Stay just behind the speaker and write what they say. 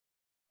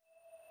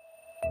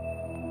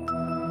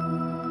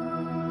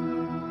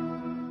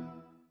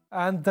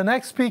And the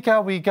next speaker,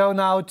 we go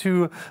now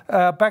to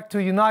back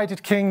to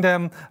United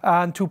Kingdom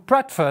and to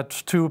Bradford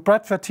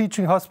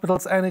Teaching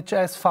Hospitals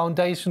NHS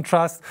Foundation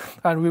Trust,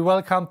 and we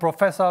welcome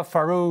Professor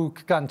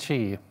Faruque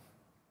Ghanchi.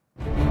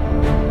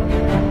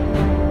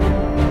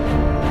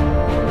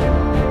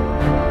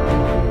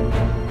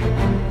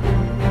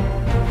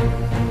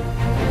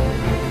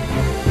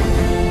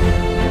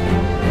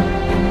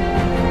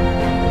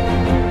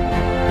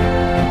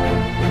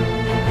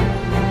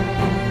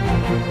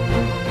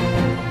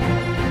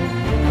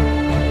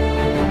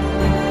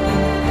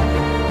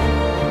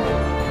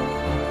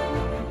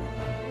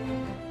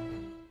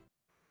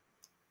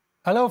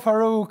 Hello,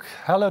 Faruque.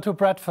 Hello to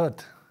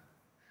Bradford.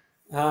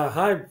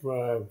 Hi,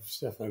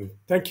 Stefan.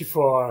 Thank you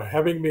for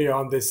having me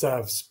on this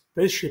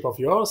spaceship of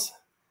yours.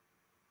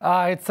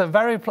 It's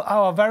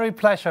our very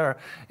pleasure,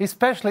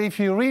 especially if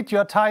you read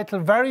your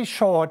title very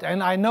short,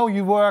 and I know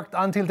you worked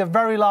until the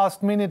very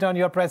last minute on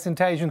your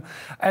presentation.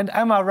 And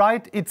am I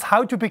right? It's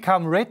how to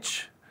become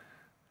rich?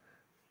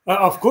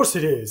 Of course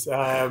it is,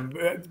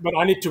 but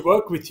I need to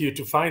work with you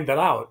to find that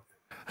out.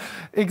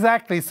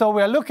 Exactly. So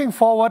we're looking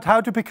forward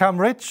how to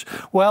become rich.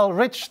 Well,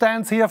 rich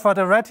stands here for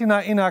the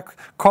retina inner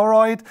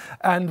choroid,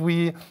 and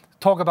we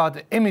talk about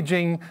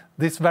imaging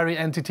this very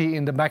entity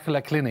in the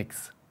macular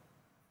clinics.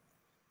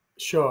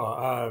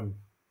 Sure.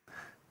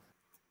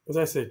 As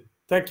I said,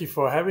 thank you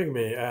for having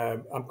me.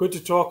 I'm going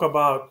to talk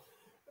about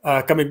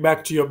coming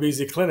back to your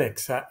busy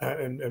clinics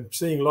and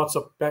seeing lots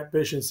of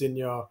patients in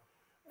your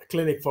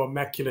clinic for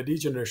macular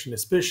degeneration,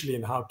 especially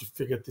in how to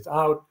figure it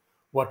out,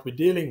 what we're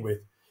dealing with.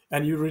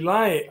 And you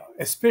rely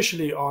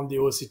especially on the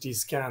OCT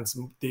scans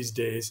these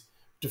days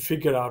to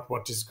figure out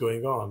what is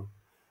going on.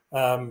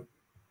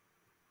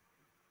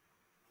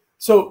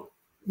 So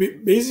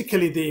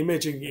basically, the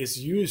imaging is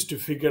used to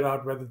figure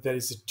out whether there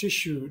is a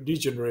tissue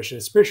degeneration,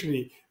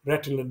 especially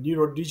retinal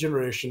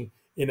neurodegeneration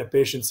in a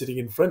patient sitting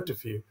in front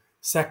of you,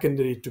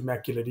 secondary to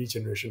macular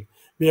degeneration.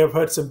 We have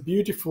heard some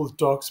beautiful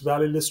talks,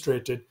 well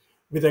illustrated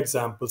with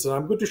examples, and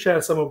I'm going to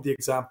share some of the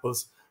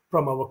examples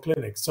from our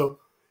clinic. So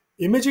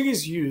imaging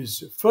is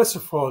used, first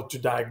of all, to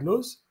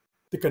diagnose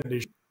the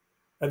condition,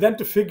 and then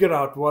to figure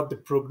out what the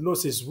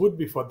prognosis would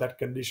be for that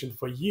condition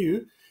for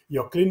you,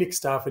 your clinic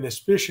staff, and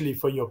especially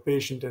for your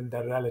patient and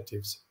their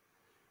relatives.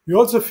 We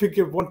also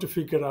want to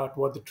figure out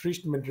what the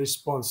treatment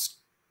response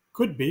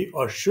could be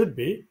or should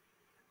be,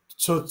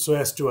 so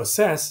as to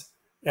assess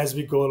as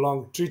we go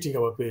along treating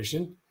our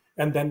patient,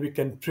 and then we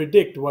can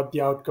predict what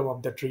the outcome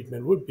of the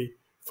treatment would be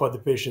for the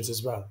patients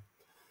as well.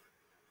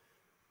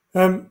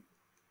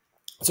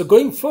 So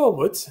going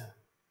forward,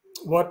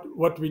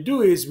 what we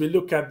do is we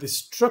look at the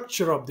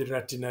structure of the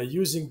retina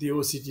using the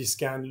OCT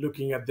scan,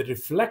 looking at the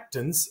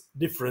reflectance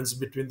difference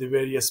between the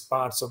various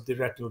parts of the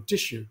retinal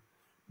tissue,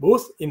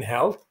 both in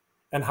health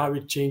and how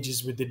it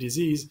changes with the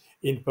disease,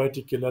 in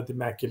particular the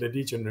macular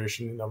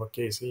degeneration in our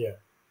case here.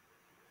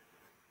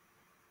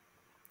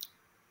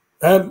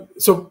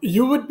 So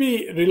you would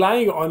be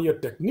relying on your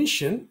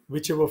technician,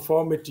 whichever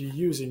format you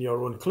use in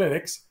your own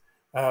clinics,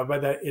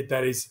 whether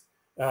there is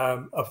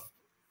a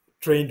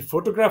trained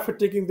photographer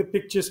taking the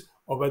pictures,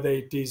 or whether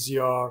it is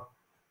your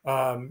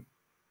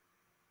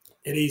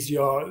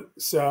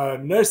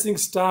nursing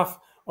staff,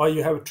 or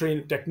you have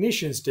trained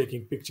technicians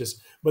taking pictures.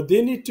 But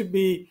they need to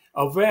be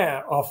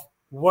aware of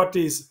what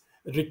is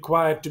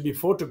required to be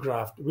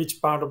photographed,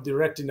 which part of the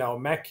retina or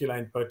macula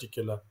in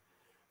particular.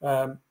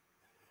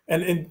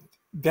 And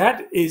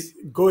that is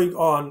going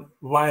on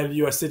while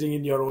you are sitting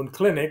in your own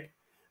clinic,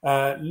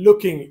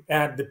 looking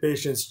at the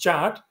patient's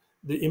chart.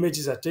 The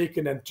images are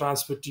taken and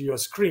transferred to your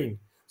screen.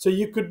 So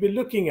you could be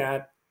looking at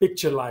a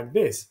picture like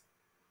this.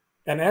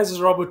 And as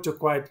Roberto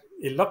quite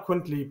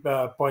eloquently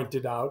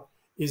pointed out,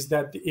 is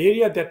that the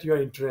area that you're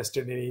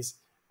interested in is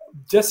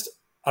just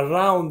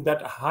around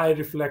that high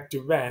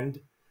reflective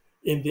band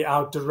in the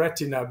outer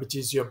retina, which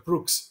is your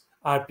Brooks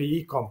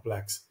RPE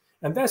complex.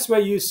 And that's where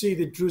you see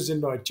the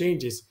drusenoid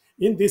changes.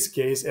 In this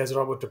case, as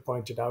Roberto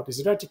pointed out,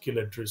 is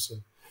reticular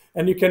drusen.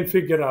 And you can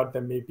figure out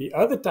there may be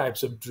other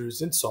types of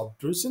drusen, soft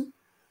drusen,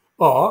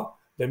 or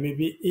there may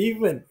be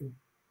even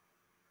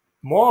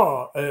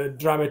more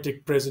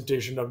dramatic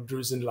presentation of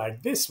drusen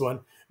like this one,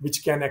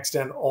 which can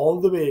extend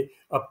all the way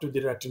up to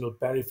the retinal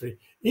periphery.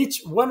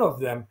 Each one of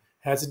them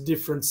has a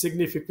different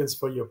significance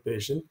for your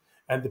patient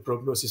and the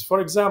prognosis.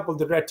 For example,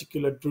 the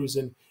reticular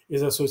drusen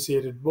is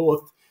associated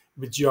both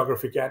with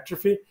geographic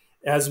atrophy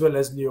as well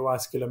as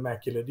neovascular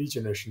macular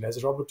degeneration.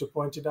 As Roberto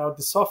pointed out,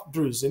 the soft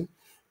drusen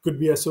could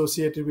be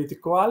associated with the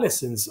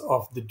coalescence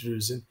of the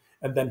drusen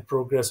and then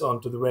progress on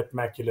to the wet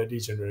macular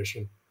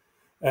degeneration.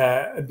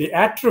 The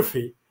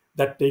atrophy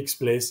that takes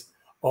place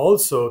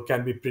also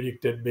can be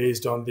predicted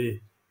based on the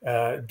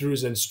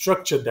drusen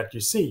structure that you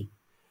see.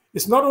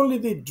 It's not only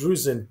the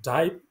drusen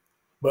type,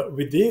 but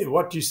within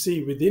what you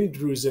see within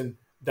drusen,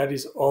 that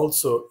is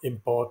also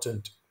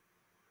important.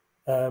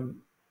 A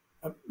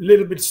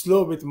little bit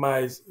slow with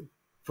my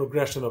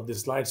progression of the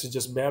slide, so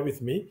just bear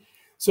with me.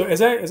 So as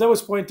I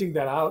was pointing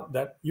that out,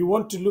 that you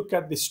want to look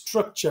at the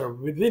structure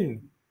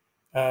within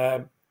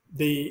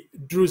the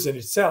drusen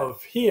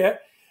itself. Here,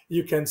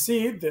 you can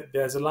see that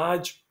there's a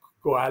large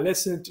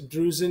coalescent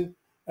drusen.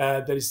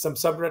 There is some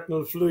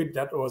subretinal fluid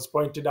that was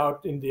pointed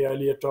out in the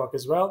earlier talk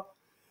as well.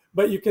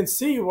 But you can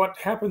see what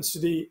happens to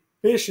the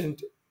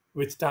patient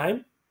with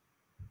time.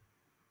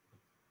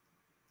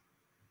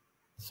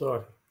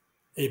 Sorry,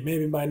 it may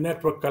be my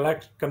network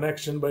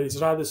connection, but it's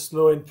rather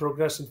slow in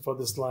progression for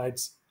the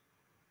slides.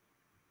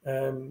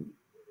 Can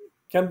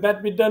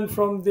that be done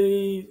from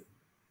the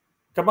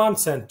command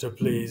center,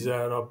 please,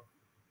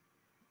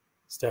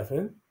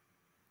 Stefan?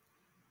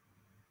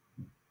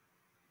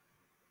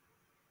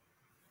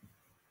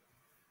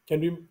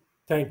 Can you?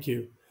 Thank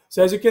you.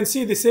 So as you can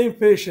see, the same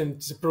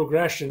patient's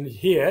progression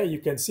here, you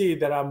can see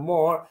there are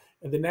more,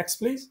 in the next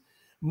please,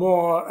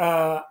 more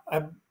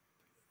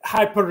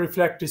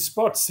hyperreflective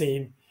spots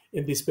seen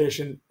in this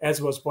patient,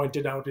 as was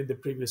pointed out in the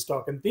previous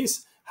talk. And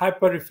these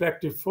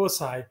hyperreflective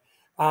foci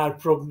are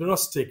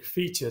prognostic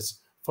features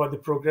for the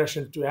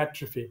progression to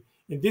atrophy.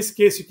 In this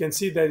case, you can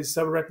see there is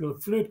subretinal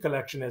fluid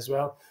collection as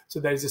well. So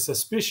there is a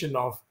suspicion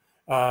of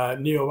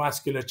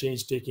neovascular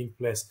change taking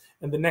place.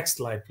 And the next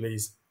slide,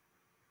 please.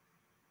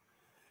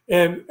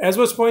 As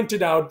was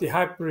pointed out, the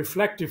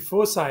hyperreflective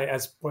foci,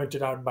 as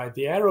pointed out by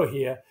the arrow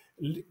here,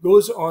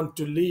 goes on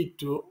to lead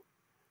to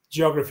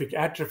geographic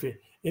atrophy.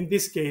 In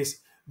this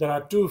case, there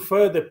are two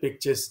further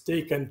pictures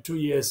taken 2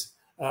 years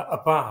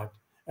apart.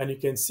 And you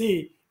can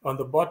see on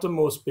the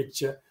bottommost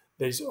picture,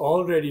 there is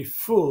already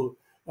full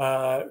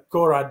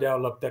chora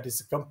developed, that is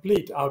a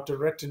complete outer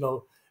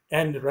retinal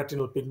and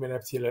retinal pigment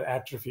epithelial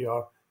atrophy,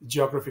 or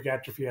geographic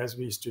atrophy as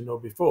we used to know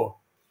before.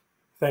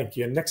 Thank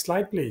you. And next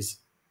slide, please.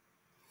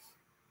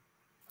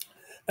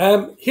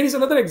 Here's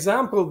another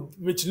example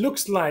which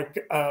looks like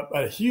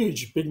a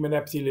huge pigment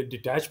epithelial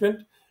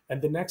detachment.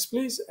 And the next,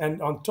 please.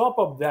 And on top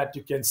of that,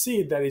 you can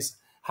see there is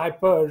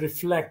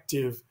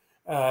hyperreflective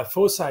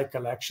foci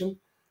collection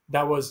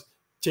that was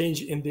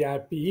changed in the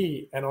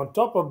IPE. And on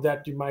top of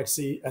that, you might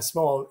see a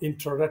small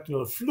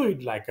intraretinal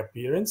fluid-like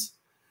appearance.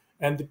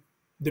 And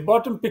the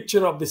bottom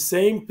picture of the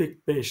same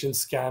patient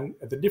scan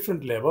at a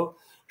different level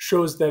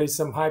shows there is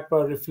some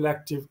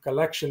hyperreflective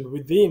collection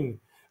within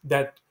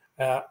that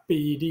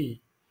PED.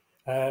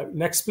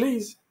 Next,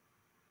 please.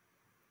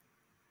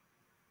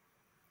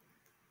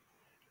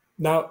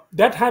 Now,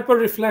 that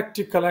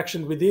hyperreflective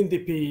collection within the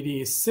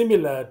PED is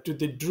similar to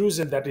the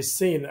drusen that is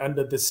seen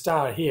under the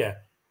star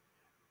here.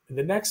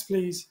 The next,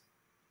 please.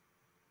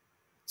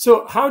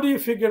 So how do you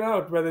figure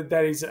out whether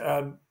there is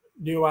a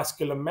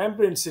neovascular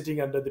membrane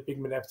sitting under the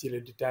pigment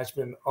epithelial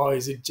detachment, or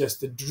is it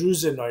just a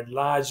drusenoid,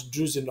 large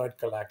drusenoid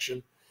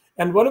collection?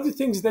 And one of the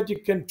things that you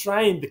can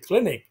try in the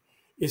clinic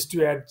is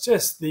to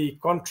adjust the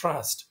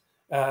contrast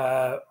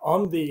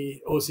on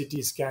the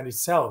OCT scan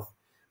itself.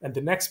 And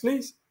the next,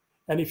 please.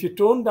 And if you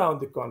tone down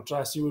the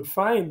contrast, you would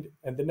find,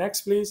 and the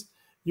next, please,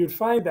 you'd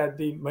find that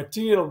the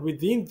material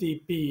within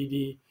the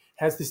PED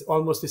has this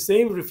almost the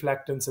same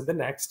reflectance in the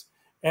next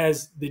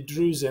as the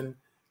drusen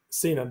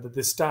seen under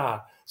the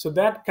star. So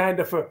that kind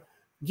of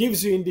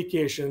gives you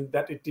indication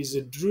that it is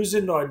a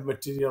drusenoid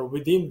material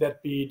within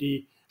that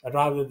PED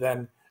rather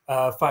than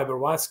a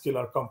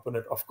fibrovascular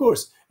component. Of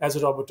course,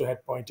 as Roberto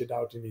had pointed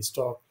out in his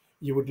talk,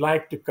 you would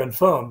like to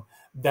confirm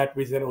that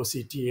with an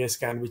OCTA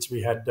scan, which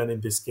we had done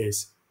in this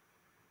case.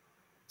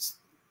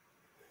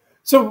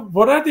 So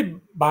what are the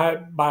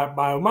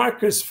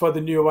biomarkers for the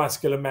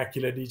neovascular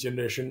macular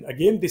degeneration?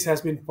 Again, this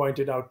has been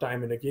pointed out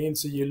time and again.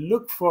 So you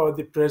look for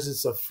the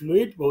presence of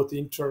fluid, both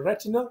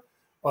intraretinal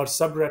or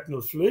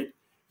subretinal fluid.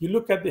 You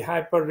look at the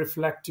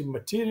hyperreflective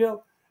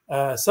material,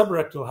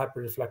 subretinal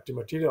hyperreflective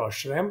material, or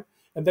SHREM,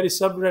 and there is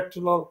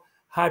subretinal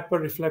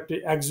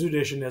hyperreflective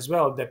exudation as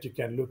well that you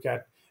can look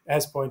at,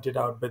 as pointed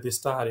out by the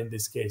star in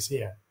this case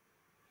here.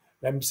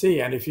 Let me see.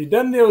 And if you've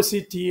done the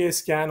OCTA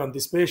scan on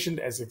this patient,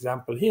 as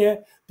example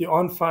here, the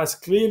en-face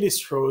clearly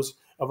shows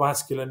a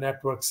vascular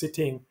network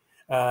sitting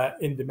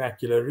in the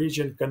macular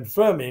region,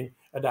 confirming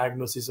a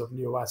diagnosis of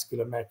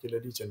neovascular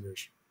macular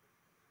degeneration.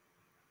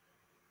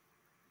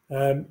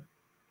 And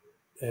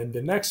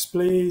the next,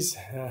 please.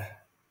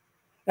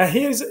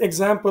 Here's an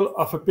example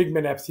of a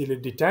pigment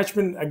epithelial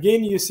detachment.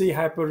 Again, you see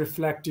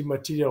hyperreflective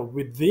material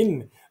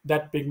within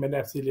that pigment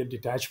epithelial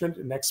detachment.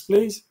 Next,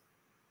 please.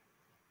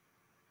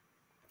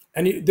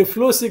 And the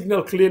flow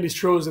signal clearly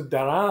shows that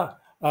there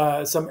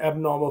are some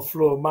abnormal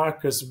flow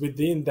markers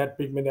within that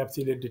pigment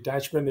epithelial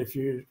detachment. If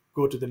you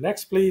go to the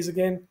next, please,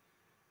 again,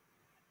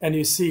 and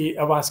you see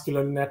a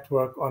vascular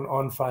network on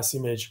en-face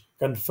image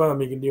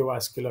confirming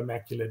neovascular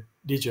macular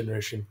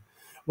degeneration.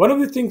 One of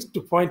the things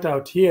to point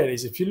out here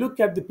is if you look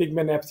at the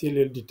pigment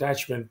epithelial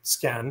detachment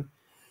scan,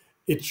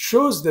 it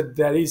shows that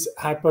there is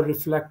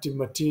hyperreflective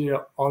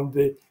material on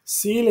the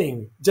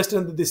ceiling, just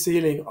under the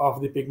ceiling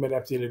of the pigment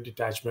epithelial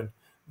detachment.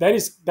 That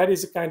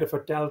is a kind of a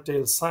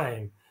telltale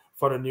sign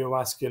for a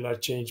neovascular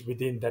change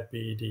within that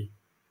PED.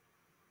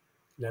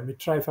 Let me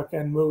try if I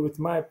can move with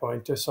my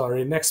pointer.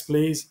 Sorry, next,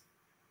 please.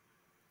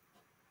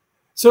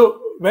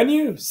 So when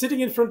you're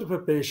sitting in front of a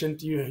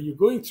patient, you're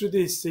going through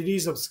this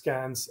series of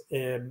scans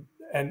and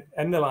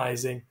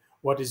analyzing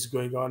what is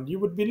going on. You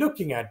would be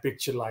looking at a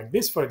picture like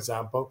this, for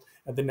example,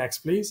 and the next,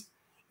 please.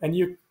 and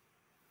you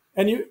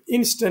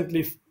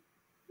instantly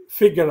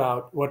figure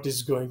out what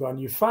is going on.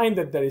 You find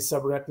that there is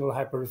subretinal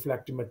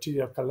hyperreflective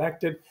material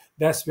collected.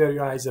 That's where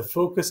your eyes are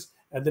focused.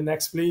 And the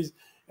next, please.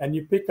 And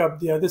you pick up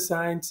the other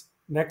signs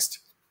next,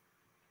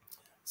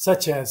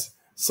 such as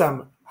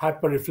some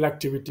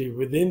hyperreflectivity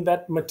within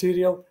that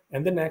material.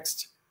 And the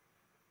next,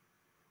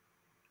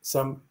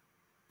 some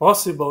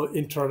possible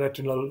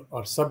intraretinal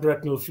or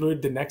subretinal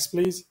fluid. The next,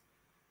 please.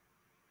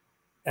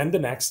 And the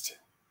next.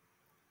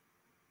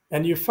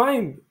 And you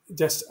find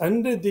just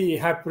under the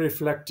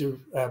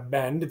hyperreflective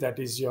band, that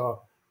is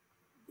your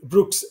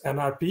Brooks and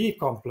RPE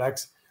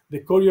complex, the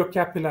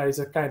choriocapillaries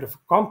are kind of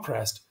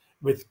compressed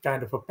with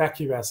kind of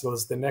opaque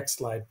vessels. The next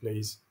slide,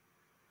 please.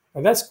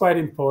 And that's quite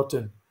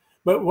important.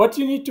 But what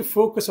you need to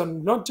focus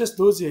on, not just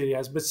those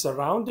areas, but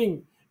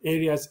surrounding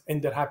areas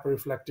in the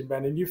hyperreflective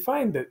band. And you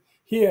find that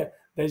here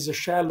there is a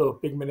shallow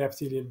pigment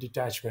epithelial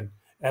detachment,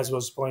 as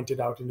was pointed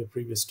out in the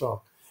previous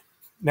talk.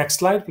 Next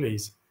slide,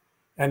 please.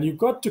 And you've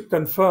got to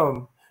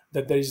confirm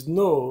that there is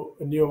no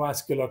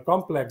neovascular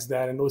complex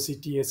there. An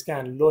OCTA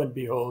scan, lo and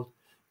behold,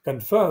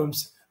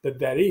 confirms that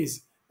there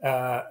is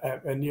a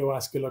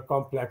neovascular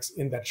complex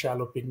in that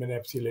shallow pigment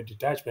epithelial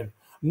detachment,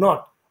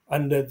 not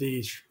under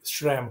the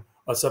SRAM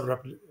or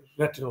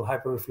subretinal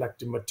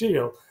hyperreflective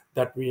material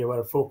that we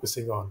were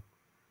focusing on.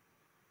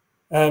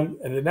 And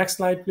the next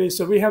slide, please.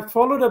 So we have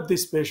followed up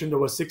this patient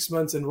over 6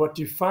 months, and what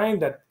you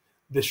find that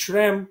the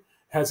SRAM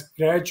has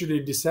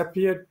gradually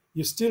disappeared.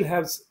 You still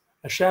have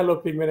a shallow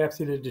pigment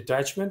epithelial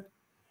detachment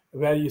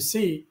where you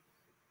see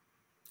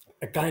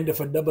a kind of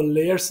a double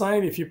layer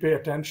sign if you pay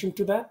attention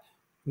to that.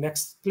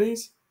 Next,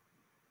 please.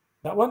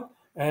 That one.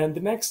 And the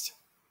next.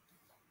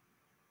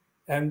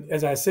 And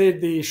as I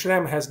said, the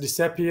SRAM has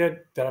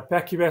disappeared. There are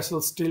opaque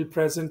vessels still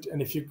present. And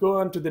if you go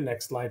on to the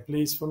next slide,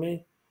 please, for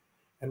me.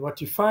 And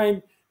what you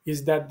find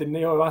is that the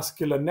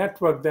neovascular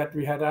network that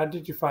we had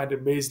identified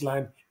at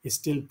baseline is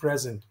still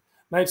present.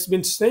 Now, it's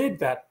been said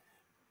that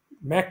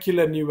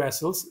macular new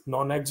vessels,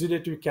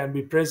 non-exudative, can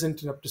be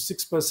present in up to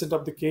 6%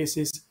 of the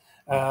cases,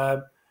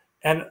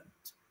 and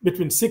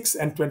between 6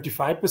 and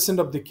 25%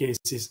 of the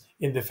cases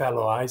in the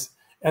fellow eyes,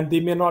 and they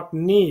may not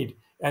need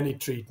any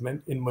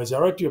treatment in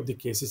majority of the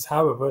cases.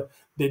 However,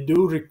 they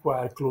do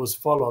require close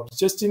follow-ups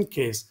just in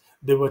case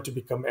they were to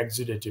become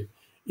exudative.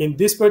 In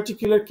this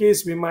particular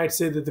case, we might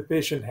say that the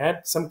patient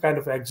had some kind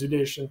of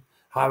exudation,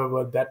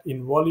 however, that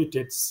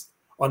involuted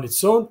on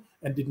its own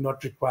and did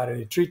not require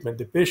any treatment.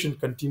 The patient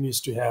continues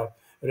to have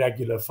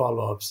regular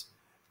follow-ups.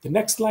 The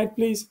next slide,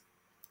 please.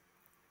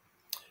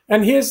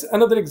 And here's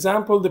another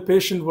example. The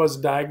patient was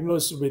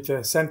diagnosed with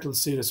a central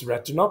serous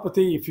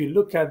retinopathy. If you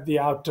look at the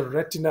outer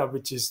retina,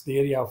 which is the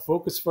area of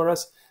focus for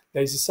us,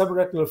 there is a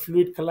subretinal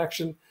fluid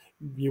collection.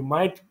 You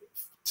might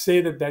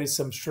say that there is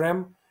some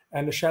SRAM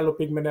and a shallow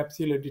pigment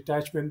epithelial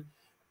detachment.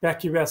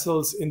 Opaque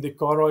vessels in the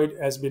choroid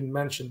has been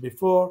mentioned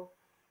before.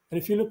 And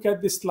if you look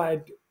at this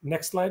slide,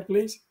 next slide,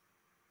 please.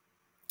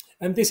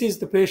 And this is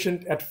the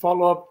patient at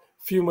follow-up,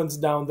 few months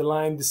down the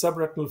line. The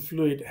subretinal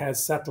fluid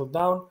has settled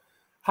down.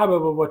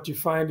 However, what you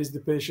find is the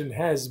patient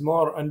has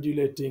more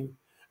undulating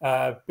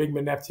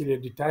pigment epithelial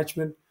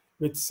detachment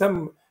with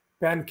some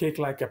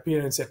pancake-like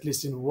appearance, at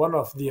least in one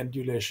of the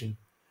undulation.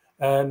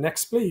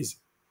 Next, please.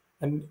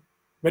 And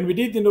when we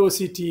did the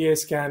OCTA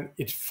scan,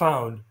 it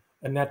found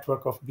a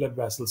network of blood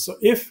vessels. So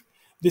if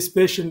this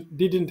patient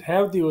didn't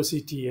have the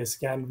OCTA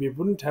scan, we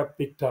wouldn't have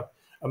picked up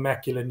a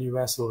macular new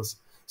vessels.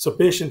 So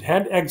patient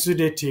had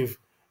exudative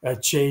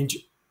change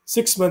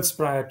 6 months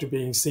prior to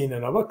being seen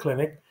in our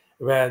clinic,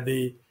 where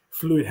the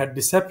fluid had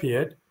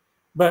disappeared,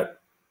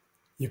 but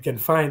you can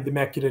find the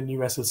macular new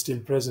vessels still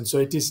present. So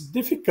it is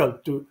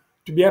difficult to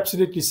be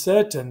absolutely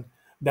certain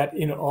that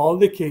in all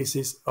the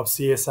cases of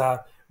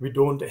CSR, we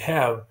don't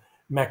have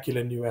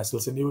macular new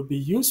vessels. And it would be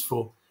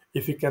useful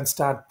if you can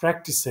start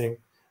practicing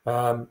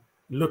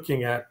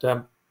looking at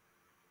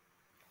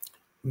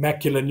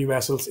macular new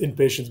vessels in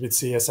patients with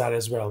CSR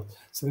as well.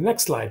 So the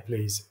next slide,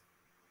 please.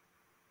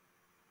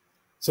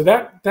 So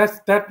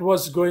that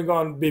was going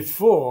on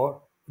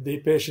before the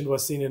patient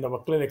was seen in our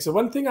clinic. So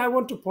one thing I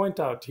want to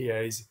point out here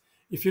is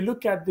if you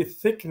look at the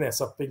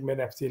thickness of pigment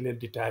epithelial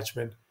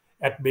detachment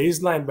at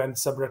baseline when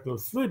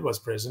subretinal fluid was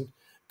present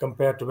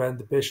compared to when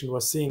the patient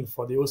was seen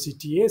for the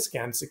OCTA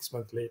scan 6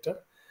 months later,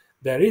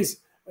 there is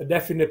a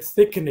definite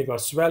thickening or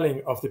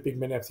swelling of the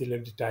pigment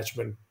epithelial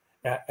detachment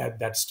at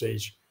that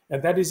stage.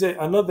 And that is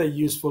another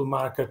useful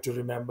marker to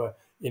remember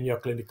in your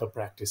clinical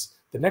practice.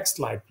 The next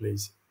slide,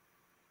 please.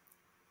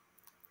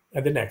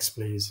 And the next,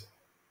 please.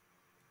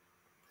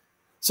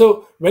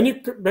 So when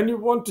you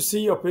want to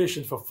see your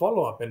patient for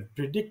follow-up and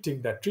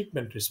predicting that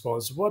treatment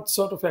response, what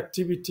sort of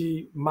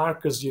activity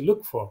markers you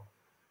look for?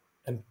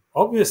 And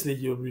obviously,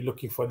 you'll be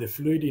looking for the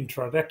fluid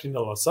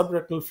intraretinal or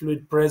subretinal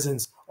fluid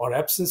presence or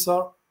absence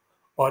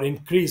or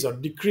increase or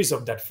decrease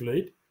of that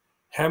fluid.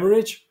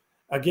 Hemorrhage,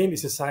 again,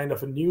 is a sign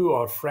of a new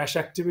or fresh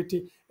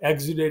activity.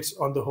 Exudates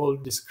on the whole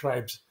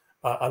describes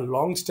a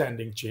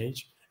long-standing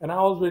change. And I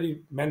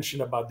already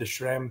mentioned about the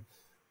SRAM,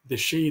 the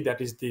SHE,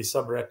 that is the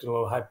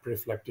subretinal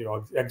hyperreflective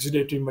or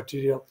exudative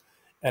material.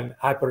 and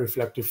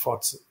hyperreflective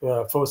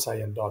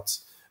foci and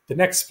dots. The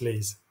next,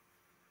 please.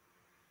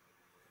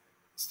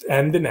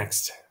 And the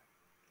next.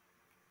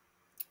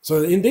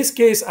 So in this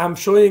case, I'm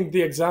showing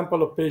the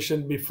example of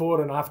patient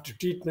before and after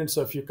treatment.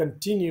 So if you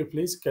continue,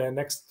 please,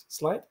 next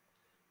slide,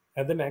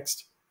 and the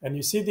next. And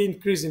you see the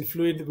increase in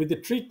fluid. With the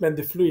treatment,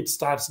 the fluid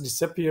starts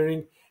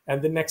disappearing.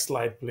 And the next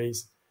slide,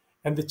 please.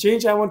 And the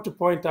change I want to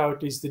point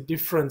out is the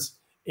difference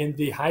in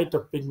the height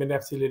of pigment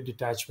epithelial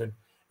detachment.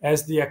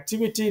 As the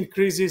activity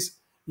increases,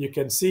 you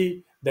can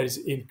see there is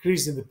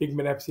increase in the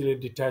pigment epithelial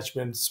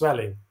detachment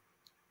swelling.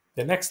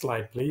 The next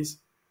slide, please.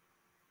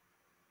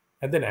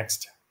 And the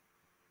next.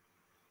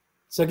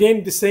 So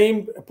again, the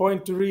same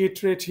point to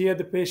reiterate here,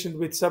 the patient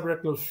with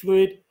subretinal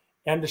fluid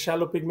and the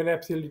shallow pigment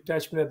epithelial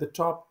detachment at the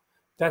top,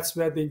 that's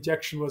where the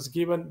injection was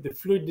given. The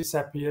fluid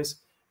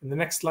disappears. And the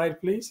next slide,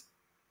 please,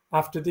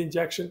 after the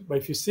injection. But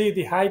if you see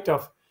the height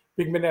of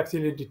pigment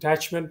epithelial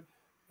detachment,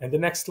 and the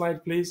next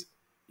slide, please,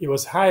 it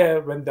was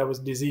higher when there was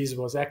disease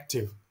was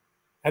active.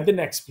 And the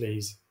next,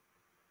 please.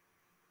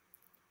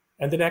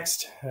 And the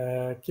next,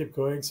 keep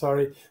going,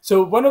 sorry.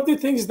 So one of the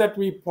things that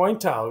we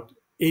point out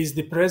is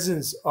the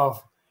presence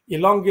of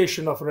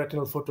elongation of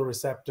retinal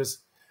photoreceptors,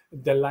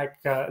 the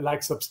like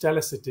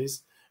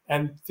substellicities,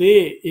 and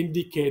they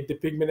indicate the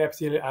pigment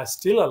epithelium are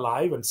still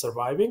alive and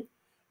surviving.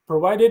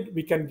 Provided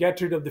we can get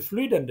rid of the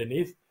fluid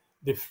underneath,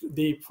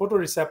 the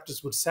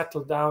photoreceptors would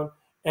settle down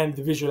and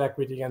the visual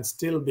acuity can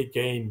still be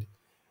gained.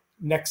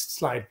 Next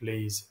slide,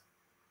 please.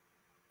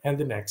 And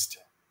the next.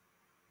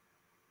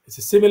 It's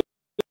a similar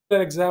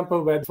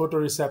example where the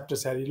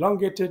photoreceptors are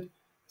elongated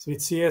with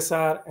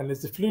CSR, and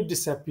as the fluid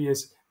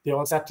disappears, they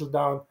all settle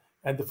down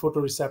and the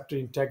photoreceptor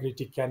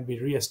integrity can be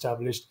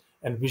reestablished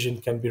and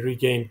vision can be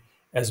regained,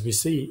 as we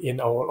see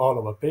in all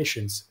of our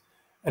patients.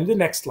 And the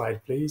next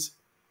slide, please.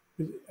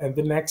 And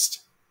the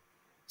next.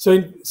 So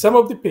in some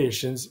of the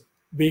patients,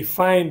 we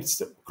find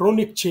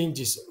chronic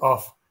changes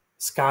of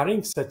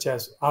scarring, such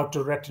as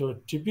outer retinal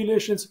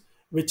tubulations,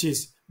 which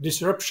is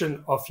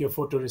disruption of your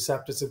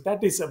photoreceptors. And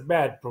that is a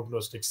bad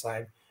prognostic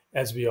sign,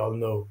 as we all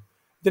know.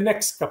 The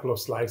next couple of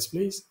slides,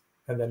 please,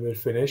 and then we'll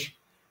finish.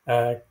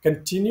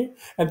 Continue.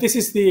 And this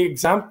is the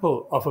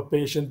example of a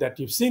patient that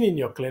you've seen in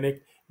your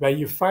clinic where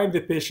you find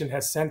the patient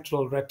has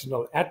central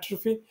retinal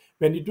atrophy.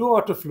 When you do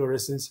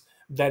autofluorescence,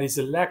 there is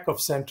a lack of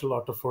central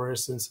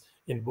autofluorescence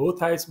in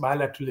both eyes,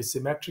 bilaterally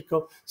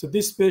symmetrical. So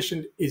this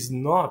patient is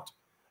not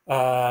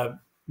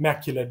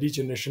macular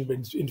degeneration,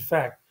 but in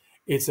fact,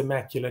 it's a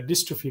macular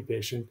dystrophy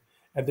patient.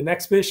 And the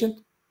next patient.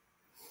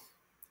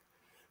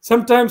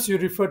 Sometimes you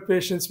refer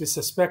patients with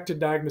suspected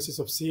diagnosis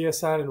of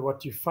CSR, and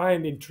what you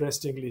find,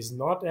 interestingly, is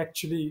not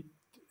actually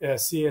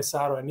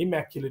CSR or any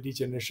macular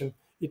degeneration.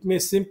 It may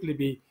simply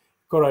be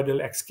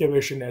choroidal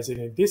excavation, as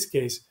in this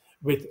case,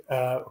 with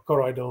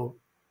choroidal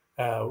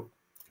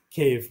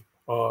cave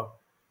or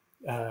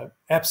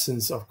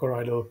absence of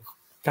choroidal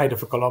kind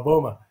of a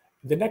coloboma.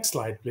 The next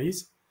slide,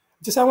 please.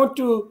 I want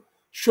to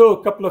show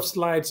a couple of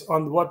slides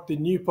on what the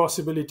new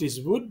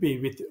possibilities would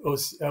be with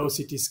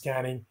OCT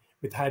scanning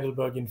with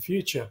Heidelberg in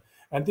future.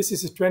 And this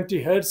is a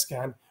 20 Hz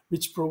scan,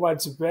 which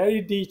provides a very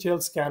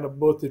detailed scan of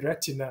both the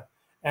retina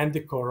and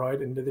the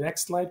choroid. And the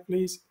next slide,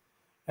 please.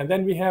 And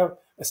then we have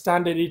a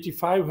standard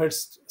 85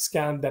 Hz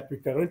scan that we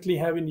currently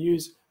have in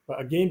use,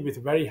 but again,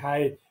 with very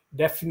high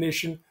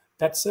definition,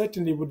 that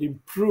certainly would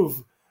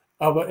improve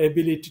our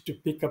ability to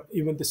pick up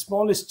even the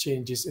smallest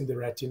changes in the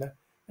retina.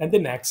 And the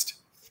next.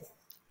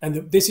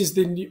 And this is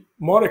the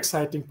more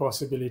exciting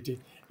possibility,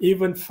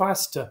 even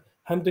faster,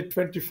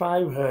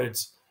 125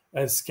 Hz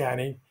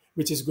scanning,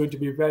 which is going to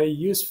be very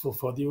useful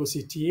for the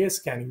OCTA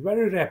scanning,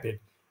 very rapid.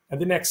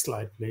 And the next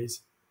slide,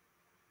 please.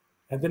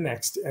 And the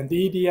next. And the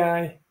EDI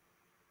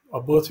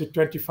are both with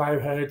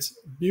 25 Hz,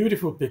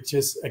 beautiful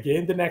pictures.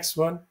 Again, the next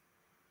one.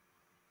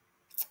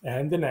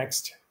 And the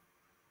next.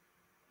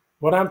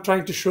 What I'm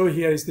trying to show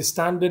here is the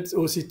standard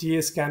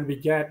OCTA scan we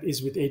get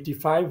is with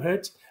 85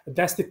 Hz.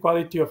 That's the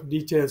quality of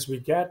details we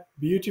get,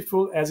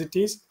 beautiful as it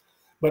is.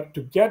 But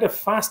to get a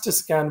faster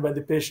scan where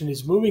the patient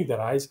is moving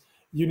their eyes,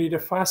 you need a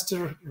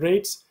faster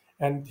rates.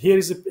 And here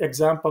is an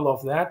example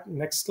of that.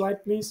 Next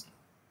slide, please.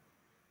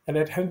 And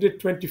at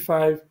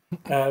 125,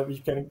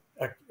 you can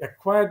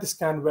acquire the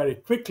scan very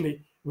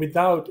quickly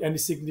without any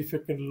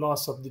significant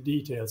loss of the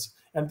details.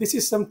 And this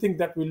is something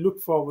that we look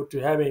forward to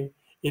having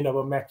in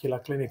our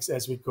macular clinics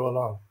as we go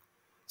along.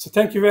 So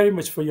thank you very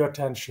much for your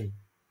attention.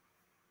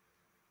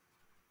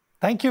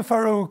 Thank you,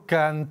 Faruque.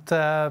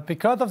 And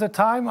because of the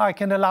time, I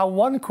can allow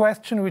one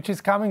question, which is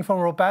coming from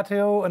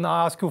Roberto, and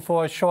I ask you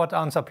for a short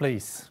answer,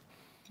 please.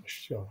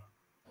 Sure.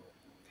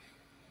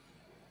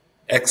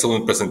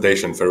 Excellent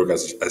presentation, Faruque,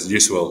 as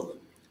usual.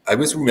 I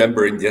was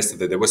remembering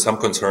yesterday there was some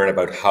concern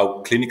about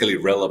how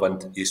clinically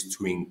relevant is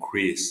to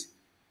increase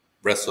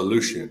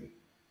resolution.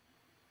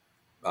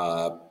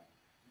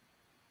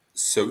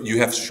 So you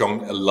have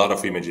shown a lot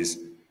of images.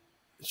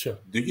 Sure.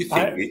 Do you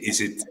think,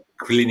 is it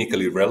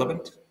clinically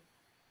relevant?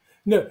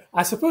 No,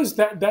 I suppose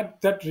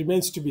that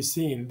remains to be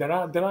seen. There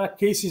are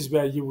cases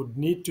where you would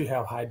need to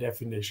have high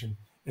definition,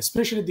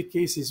 especially the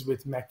cases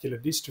with macular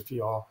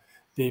dystrophy or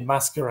the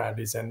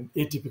masquerades and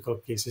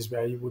atypical cases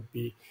where you would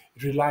be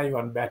relying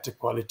on better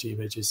quality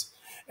images.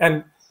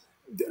 And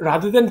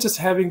rather than just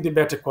having the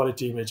better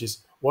quality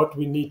images, what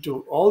we need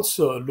to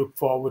also look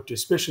forward to,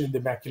 especially in the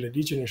macular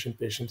degeneration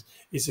patients,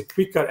 is a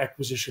quicker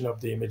acquisition of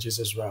the images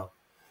as well.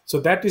 So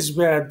that is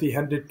where the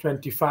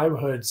 125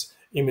 Hertz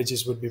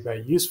images would be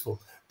very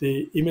useful.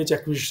 The image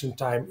acquisition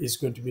time is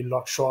going to be a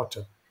lot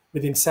shorter.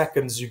 Within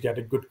seconds, you get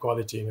a good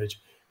quality image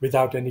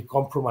without any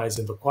compromise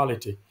in the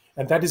quality.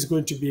 And that is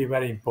going to be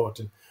very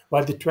important.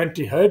 While the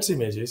 20 Hertz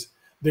images,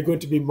 they're going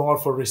to be more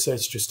for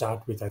research to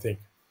start with, I think.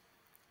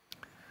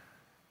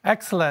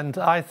 Excellent.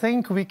 I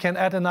think we can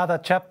add another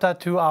chapter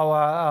to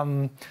our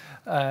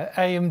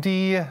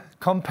AMD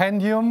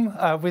compendium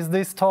with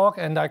this talk,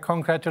 and I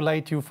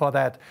congratulate you for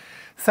that.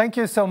 Thank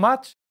you so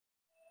much.